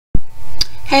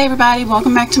Hey everybody,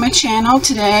 welcome back to my channel.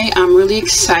 Today I'm really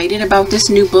excited about this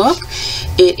new book.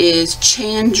 It is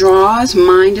ChanDraws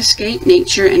Mind Escape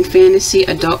Nature and Fantasy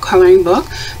Adult Coloring Book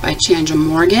by Chandra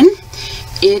Morgan.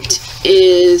 It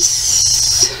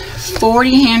is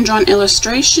 40 hand-drawn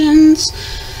illustrations.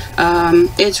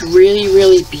 It's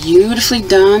really beautifully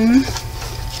done.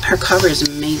 Her cover is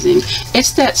amazing.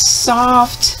 It's that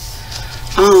soft,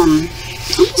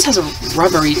 almost has a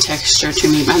rubbery texture to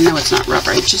me, but I know it's not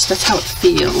rubber. It's just, that's how it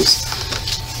feels.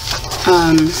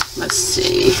 Let's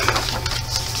see.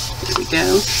 There we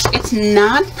go. It's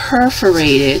not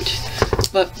perforated,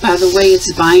 but by the way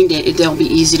it's binded, it'll be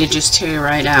easy to just tear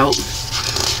right out.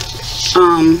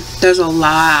 There's a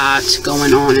lot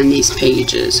going on in these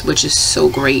pages, which is so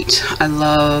great. I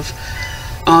love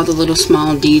all the little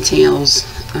small details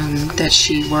that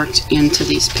she worked into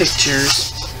these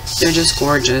pictures. They're just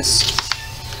gorgeous.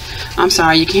 I'm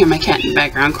sorry, you can hear my cat in the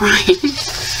background crying.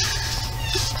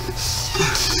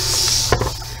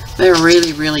 They're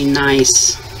really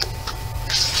nice.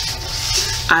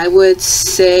 I would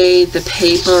say the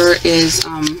paper is,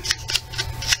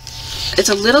 it's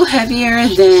a little heavier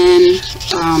than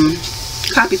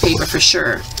copy paper for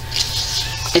sure.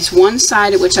 It's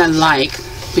one-sided, which I like,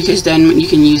 because then you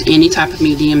can use any type of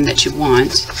medium that you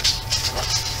want.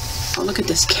 Oh, look at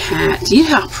this cat. Do you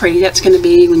know how pretty that's going to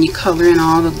be when you color in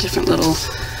all the different little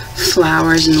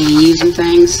flowers and leaves and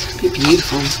things? It'd be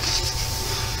beautiful.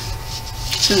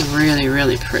 This is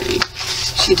really pretty.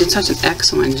 She did such an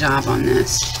excellent job on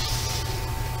this.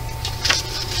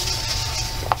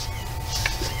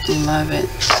 Love it.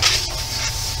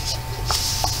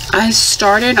 I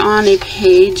started on a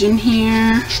page in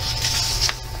here.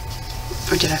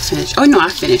 Or did I finish? Oh no, I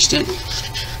finished it.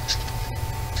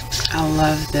 I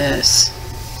love this.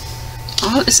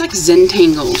 Oh, it's like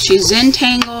Zentangled. She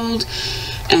Zentangled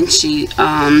and she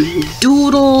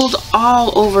doodled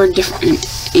all over different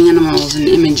animals and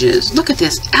images. Look at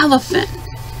this elephant.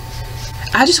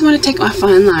 I just want to take my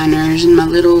fine liners and my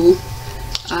little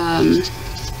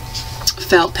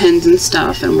felt pens and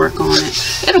stuff and work on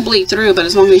it. It'll bleed through, but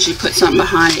as long as you put something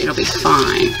behind it, it'll be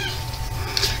fine.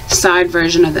 Side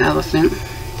version of the elephant.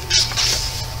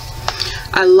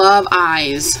 I love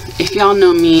eyes. If y'all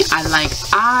know me, I like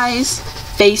eyes,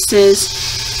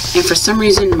 faces, and for some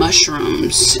reason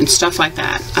mushrooms and stuff like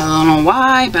that. I don't know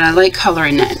why, but I like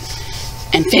coloring it.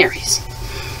 And fairies.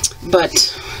 But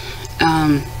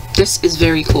this is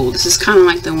very cool. This is kind of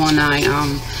like the one I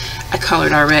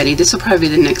colored already. This will probably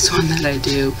be the next one that I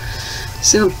do.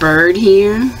 See the bird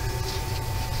here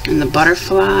and the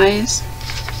butterflies.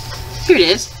 Here it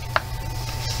is.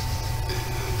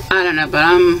 I don't know, but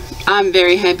I'm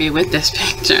very happy with this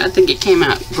picture. I think it came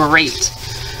out great.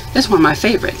 This is one of my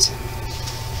favorites.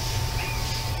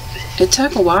 It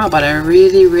took a while, but I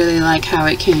really like how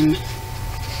it came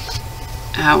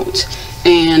out.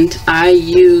 And I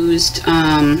used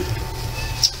let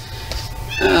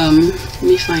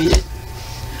me find it.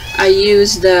 I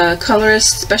used the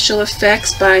Colorist Special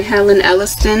Effects by Helen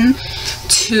Elliston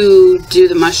to do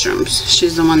the mushrooms.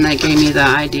 She's the one that gave me the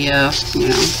idea, you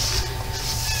know,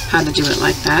 how to do it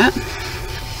like that.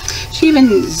 She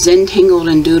even Zentangled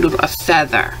and doodled a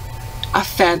feather. A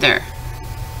feather.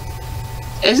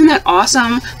 Isn't that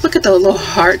awesome? Look at the little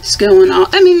hearts going on.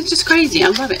 I mean, it's just crazy. I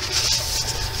love it.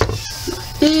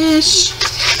 Fish.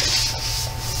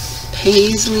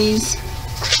 Paisleys.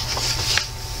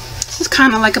 This is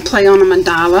kind of like a play on a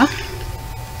mandala.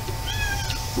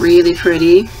 Really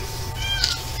pretty.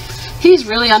 He's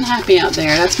really unhappy out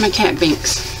there. That's my cat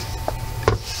Binks.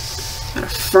 Got a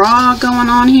frog going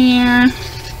on here.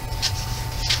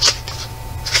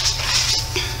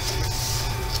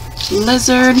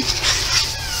 Lizard.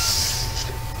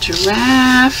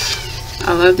 Giraffe.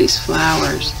 I love these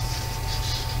flowers.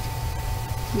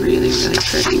 Really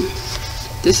pretty.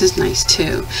 This is nice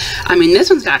too. I mean, this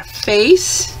one's got a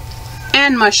face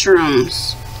and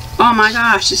mushrooms. Oh my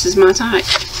gosh, this is my type.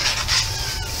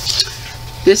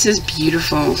 This is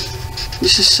beautiful.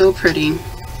 This is so pretty.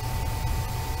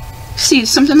 See,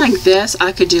 something like this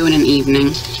I could do in an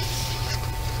evening.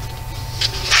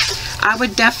 I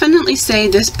would definitely say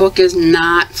this book is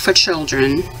not for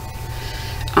children.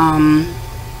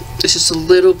 It's just a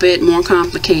little bit more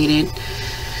complicated.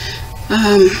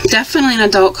 Definitely an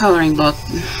adult coloring book.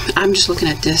 I'm just looking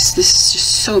at this. This is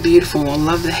just so beautiful. I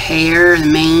love the hair and the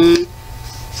mane.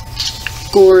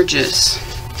 Gorgeous.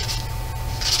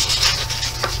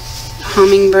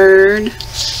 Hummingbird.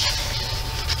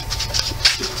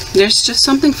 There's just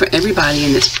something for everybody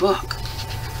in this book.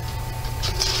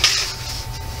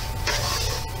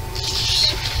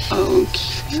 So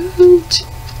cute.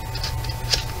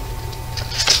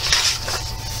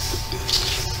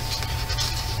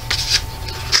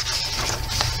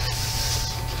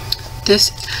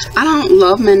 This, I don't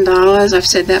love mandalas, I've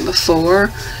said that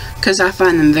before, because I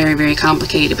find them very, very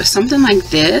complicated. But something like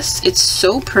this, it's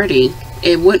so pretty.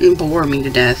 It wouldn't bore me to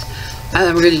death. I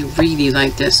really, really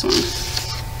like this one.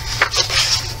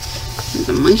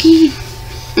 The monkey.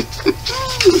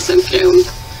 It's so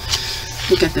cute.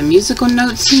 We got the musical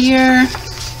notes here.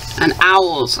 And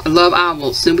owls. I love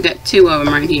owls. So we got 2 of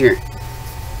them right here.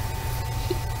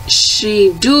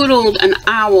 She doodled an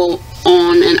owl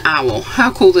on an owl.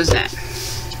 How cool is that?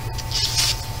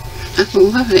 I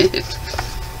love it.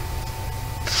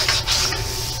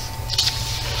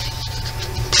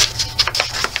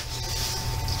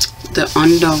 The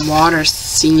underwater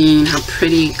scene. How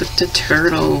pretty. The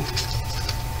turtle.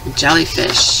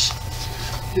 Jellyfish.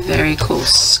 Very cool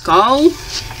skull.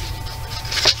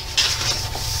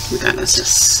 We got us a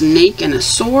snake and a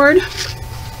sword.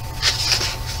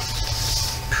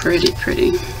 Pretty, pretty.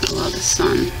 I love the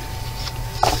sun.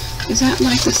 Is that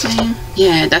like the same?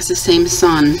 Yeah, that's the same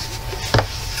sun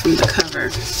from the cover.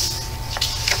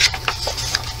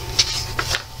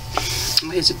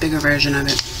 Oh, here's a bigger version of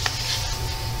it.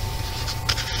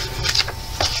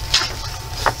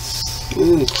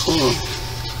 Ooh, cool.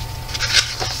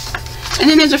 And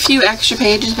then there's a few extra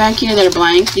pages back here that are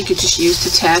blank. You could just use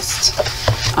to test.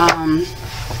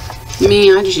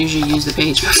 Me, I just usually use the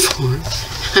page before.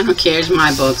 I don't care, it's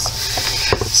my books.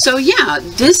 So yeah,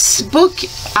 this book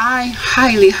I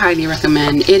highly, highly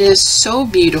recommend. It is so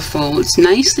beautiful. It's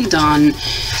nicely done.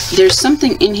 There's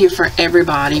something in here for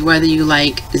everybody, whether you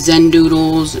like Zen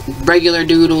doodles, regular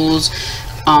doodles,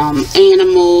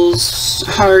 animals,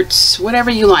 hearts, whatever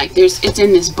you like. It's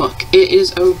in this book. It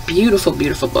is a beautiful,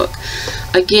 beautiful book.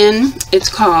 Again, it's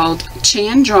called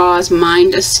ChanDraws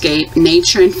Mind Escape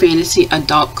Nature and Fantasy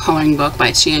Adult Coloring Book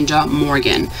by Chandra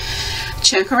Morgan.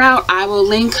 Check her out. I will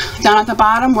link down at the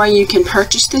bottom where you can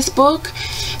purchase this book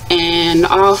and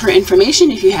all her information.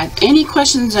 If you have any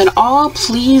questions at all,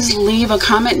 please leave a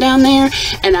comment down there,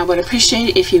 and I would appreciate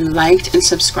it if you liked and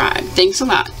subscribed. Thanks a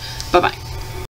lot. Bye-bye.